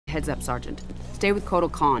Heads up, Sergeant. Stay with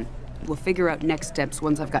Kotal Khan. We'll figure out next steps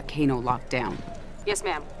once I've got Kano locked down. Yes,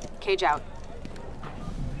 ma'am. Cage out.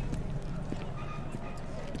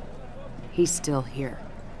 He's still here.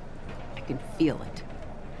 I can feel it.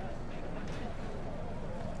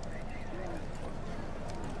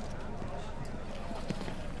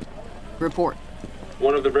 Report.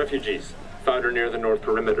 One of the refugees. Found her near the north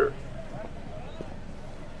perimeter.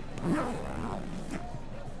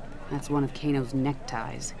 That's one of Kano's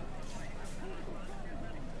neckties.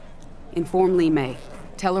 Inform Li Mei.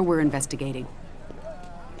 Tell her we're investigating.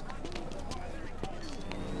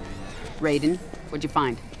 Raiden, what'd you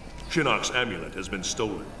find? Shinnok's amulet has been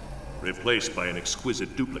stolen, replaced by an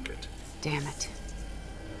exquisite duplicate. Damn it.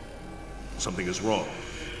 Something is wrong.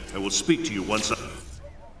 I will speak to you once I...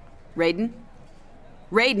 Raiden?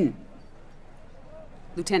 Raiden!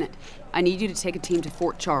 Lieutenant, I need you to take a team to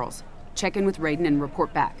Fort Charles. Check in with Raiden and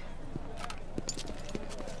report back.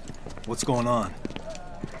 What's going on?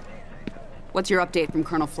 What's your update from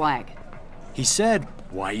Colonel Flagg? He said,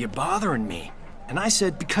 "Why are you bothering me?" And I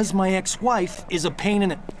said, "Because my ex-wife is a pain in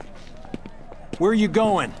the..." Where are you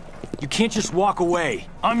going? You can't just walk away.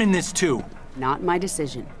 I'm in this too. Not my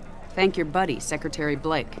decision. Thank your buddy, Secretary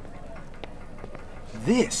Blake.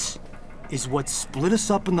 This is what split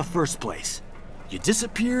us up in the first place. You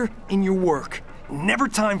disappear in your work. Never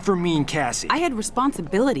time for me and Cassie. I had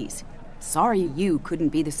responsibilities. Sorry you couldn't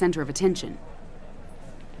be the center of attention.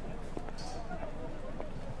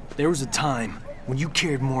 There was a time when you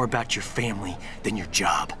cared more about your family than your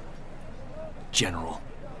job. General.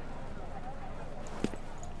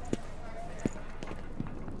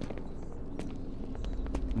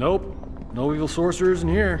 Nope. No evil sorcerers in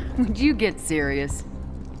here. Would you get serious?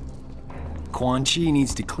 Quan Chi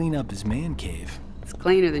needs to clean up his man cave. It's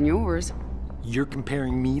cleaner than yours. You're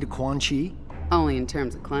comparing me to Quan Chi? Only in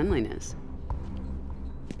terms of cleanliness.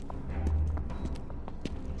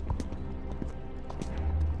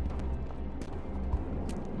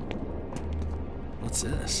 What's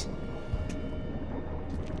this?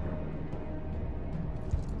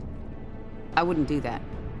 I wouldn't do that.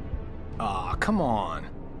 Aw, come on.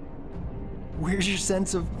 Where's your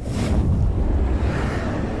sense of...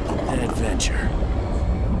 adventure?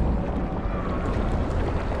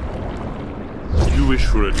 You wish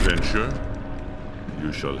for adventure?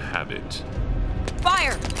 You shall have it.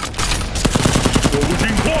 Fire!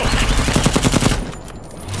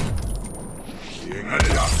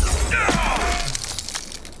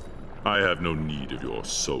 I have no need of your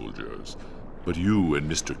soldiers, but you and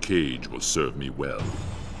Mr. Cage will serve me well,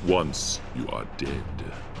 once you are dead.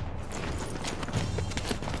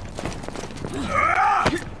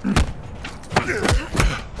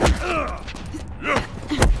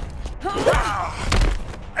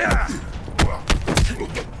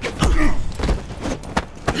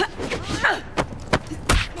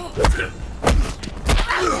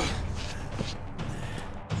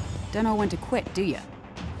 Don't know when to quit, do you?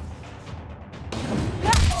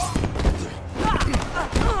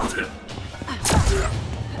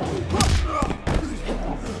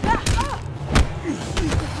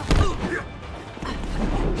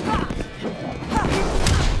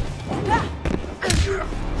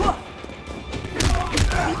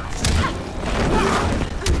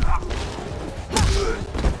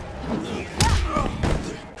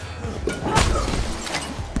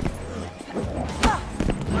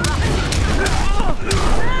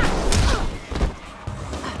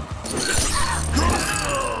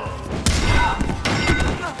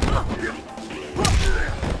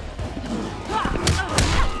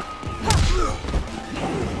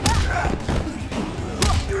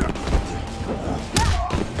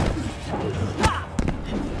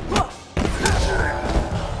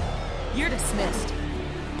 You're dismissed.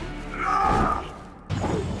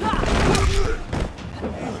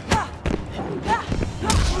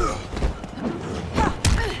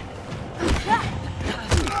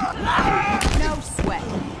 No sweat.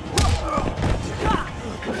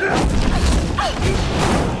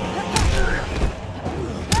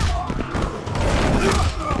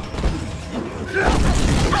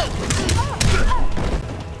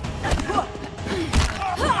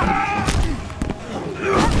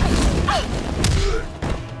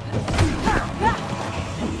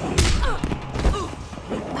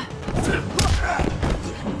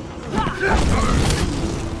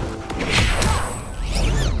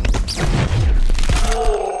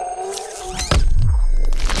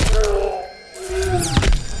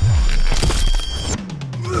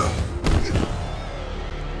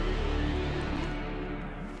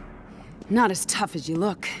 Not as tough as you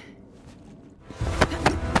look.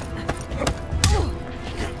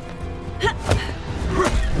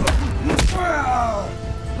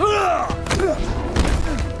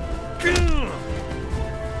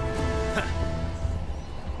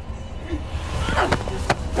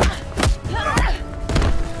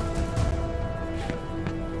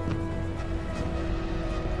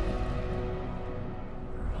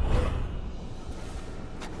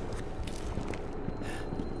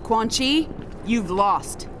 Quan Chi, you've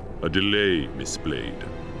lost. A delay, Miss Blade.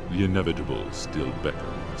 The inevitable still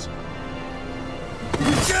beckons.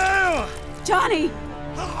 Johnny!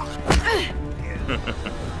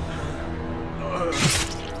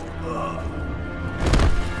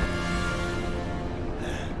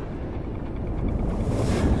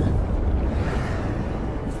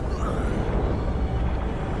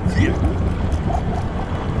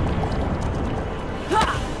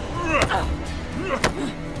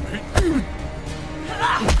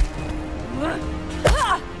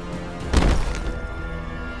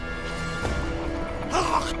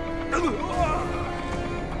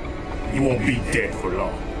 You won't be dead for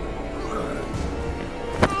long.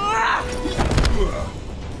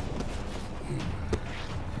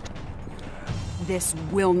 This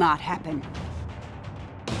will not happen.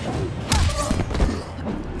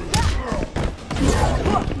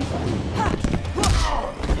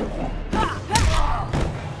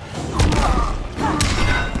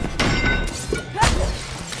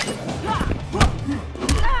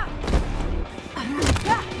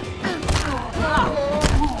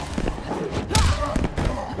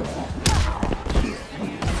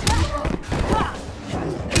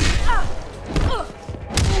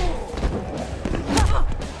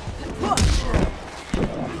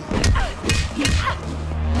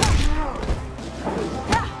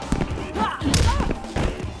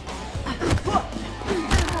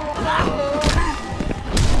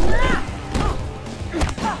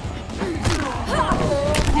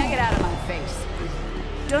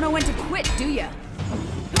 Don't know when to quit, do ya?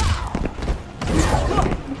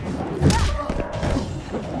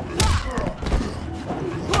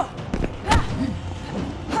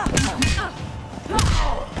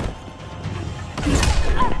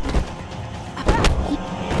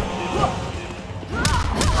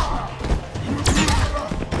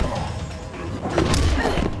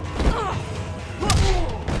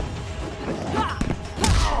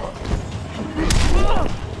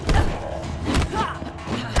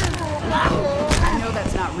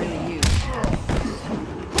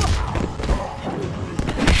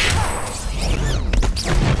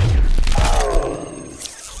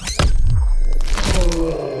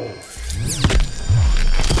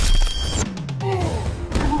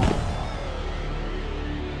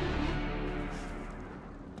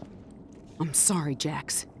 I'm sorry,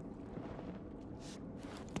 Jax.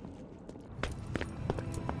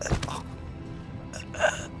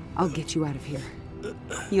 I'll get you out of here.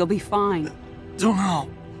 You'll be fine. Don't know.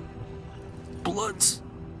 Blood's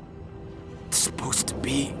supposed to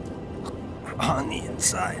be on the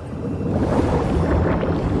inside.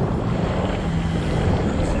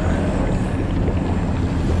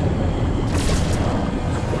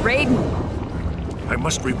 Raiden! I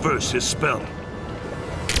must reverse his spell.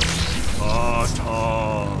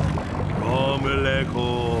 Ata,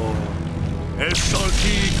 Romeleko,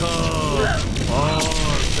 Exaltica,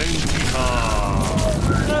 Argentica.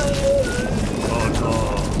 Ata,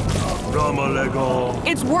 Romeleko.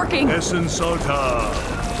 It's working! Essensalta,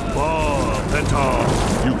 Beta.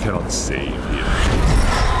 You cannot save him.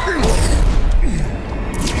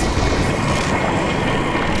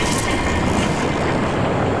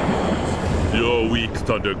 You're weak,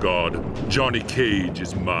 Thunder God. Johnny Cage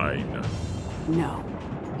is mine. No,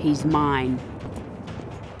 he's mine.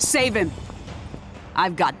 Save him!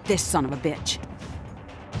 I've got this son of a bitch.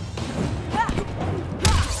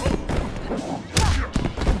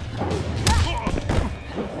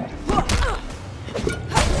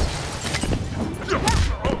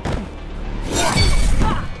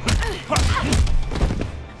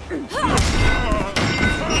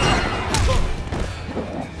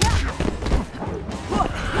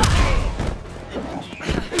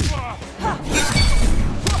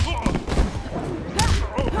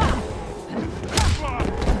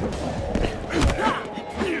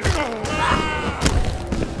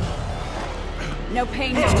 No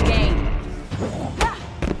pain, no gain.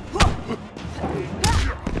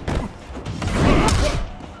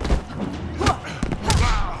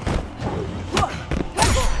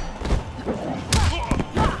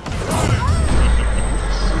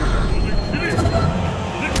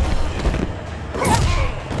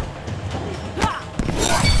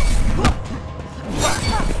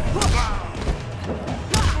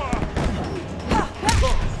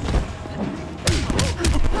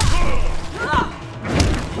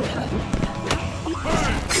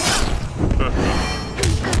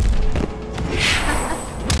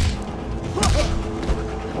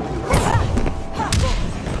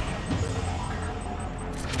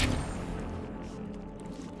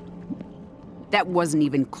 That wasn't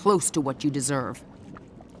even close to what you deserve.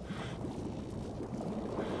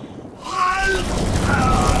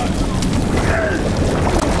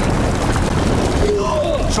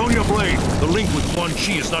 Quan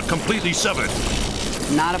Chi is not completely severed.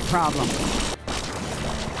 Not a problem.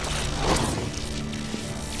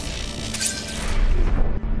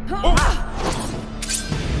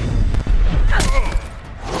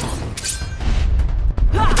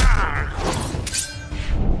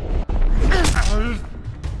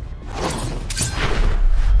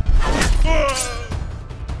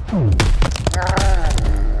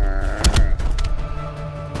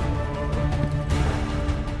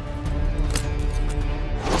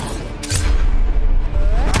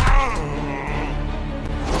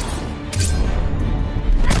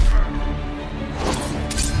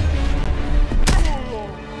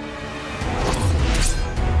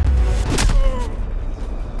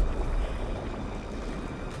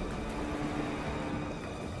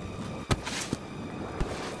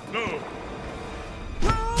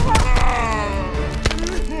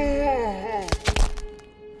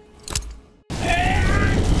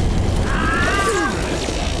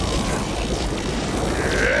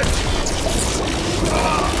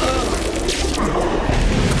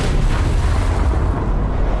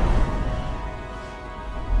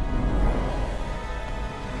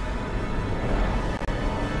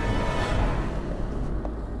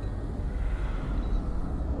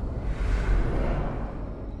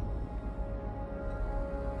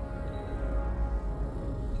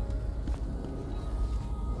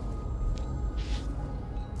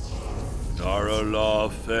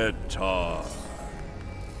 Darala Feta.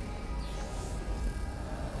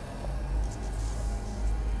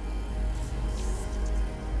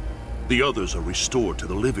 The others are restored to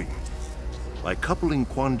the living. By coupling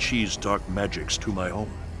Quan Chi's dark magics to my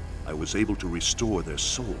own, I was able to restore their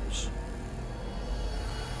souls.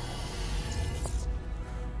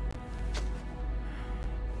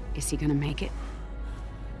 Is he gonna make it?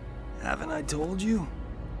 Haven't I told you?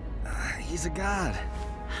 He's a god.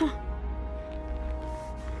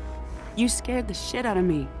 You scared the shit out of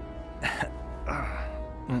me.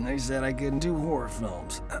 And they said I couldn't do horror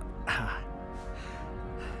films.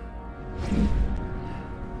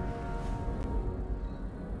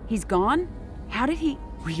 He's gone? How did he...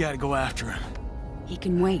 We gotta go after him. He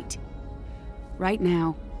can wait. Right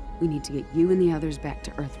now, we need to get you and the others back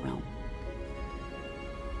to Earthrealm.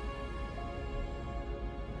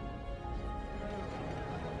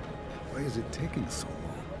 Why is it taking so long?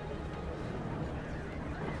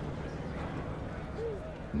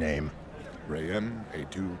 Name? Ray-M,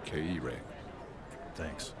 A2-KE Ray.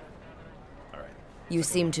 Thanks. All right. You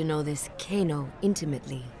seem to know this Kano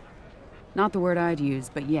intimately. Not the word I'd use,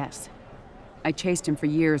 but yes. I chased him for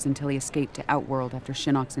years until he escaped to Outworld after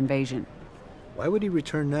Shinnok's invasion. Why would he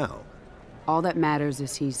return now? All that matters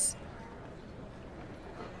is he's...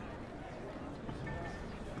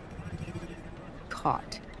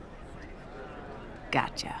 caught.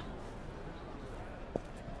 Gotcha.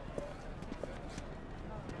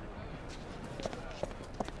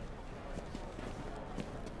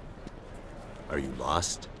 Are you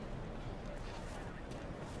lost?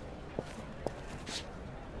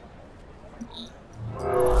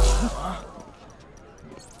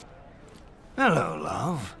 Hello,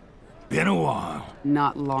 love. Been a while.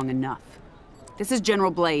 Not long enough. This is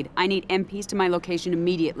General Blade. I need MPs to my location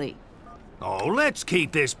immediately. Oh, let's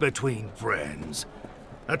keep this between friends.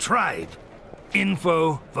 A trade.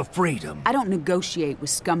 Info for freedom. I don't negotiate with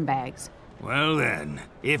scumbags. Well then,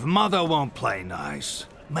 if mother won't play nice,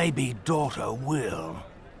 maybe daughter will.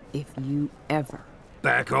 If you ever...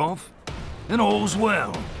 Back off, then all's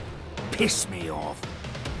well. Piss me off,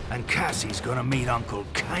 and Cassie's gonna meet Uncle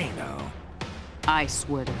Kano. I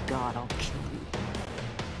swear to God, I'll kill you.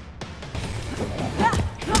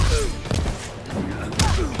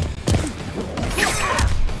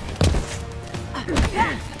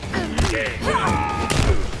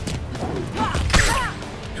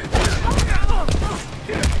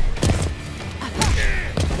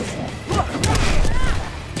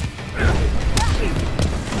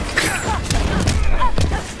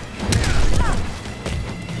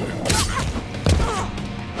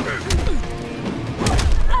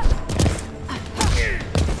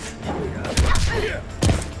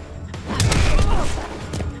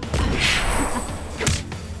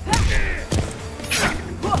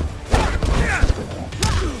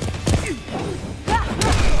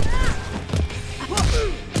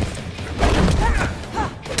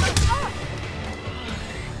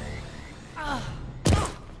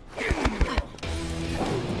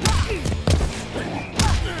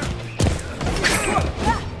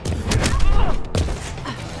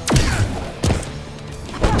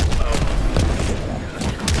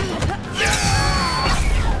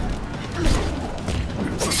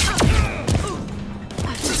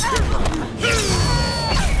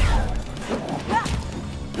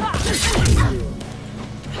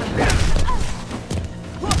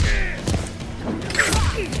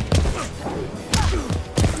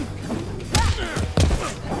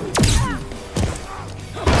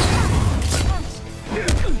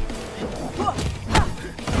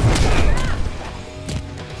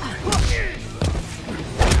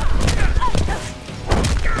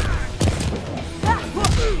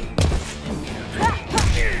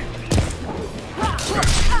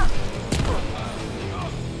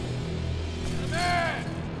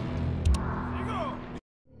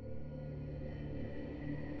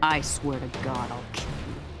 I swear to God, I'll kill you.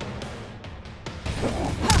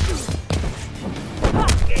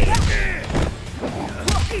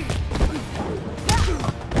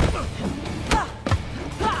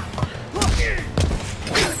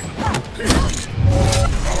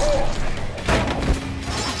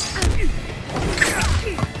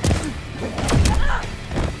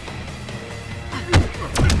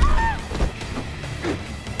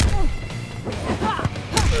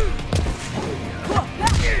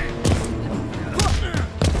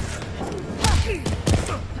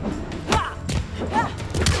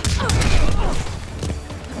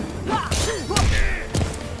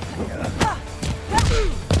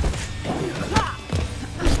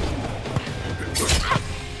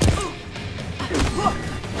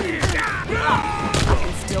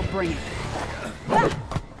 Bring it.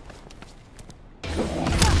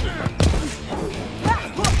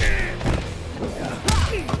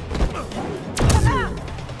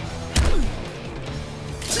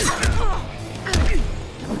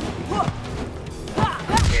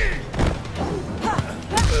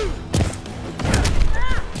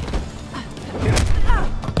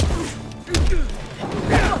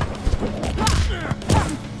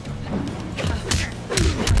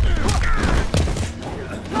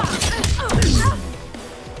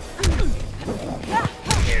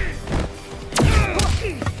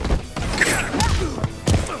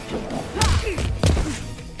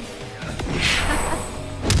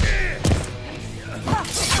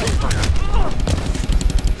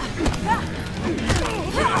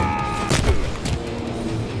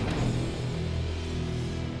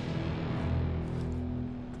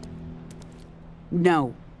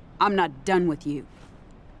 No, I'm not done with you.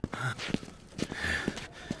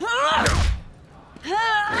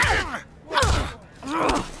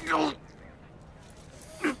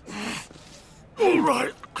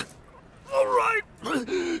 All right,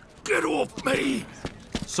 get off me.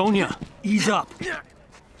 Sonia, ease up.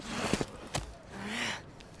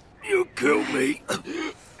 You kill me.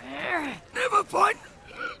 Never find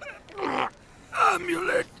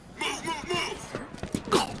amulet.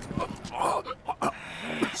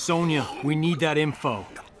 Sonia, we need that info.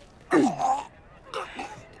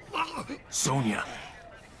 Sonia,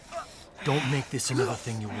 don't make this another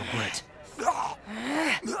thing you'll regret.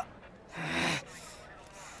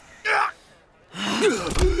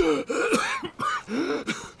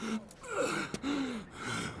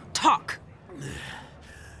 Talk!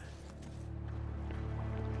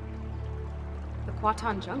 The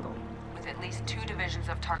Kwatan jungle, with at least 2 divisions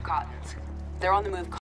of Tarkatans. They're on the move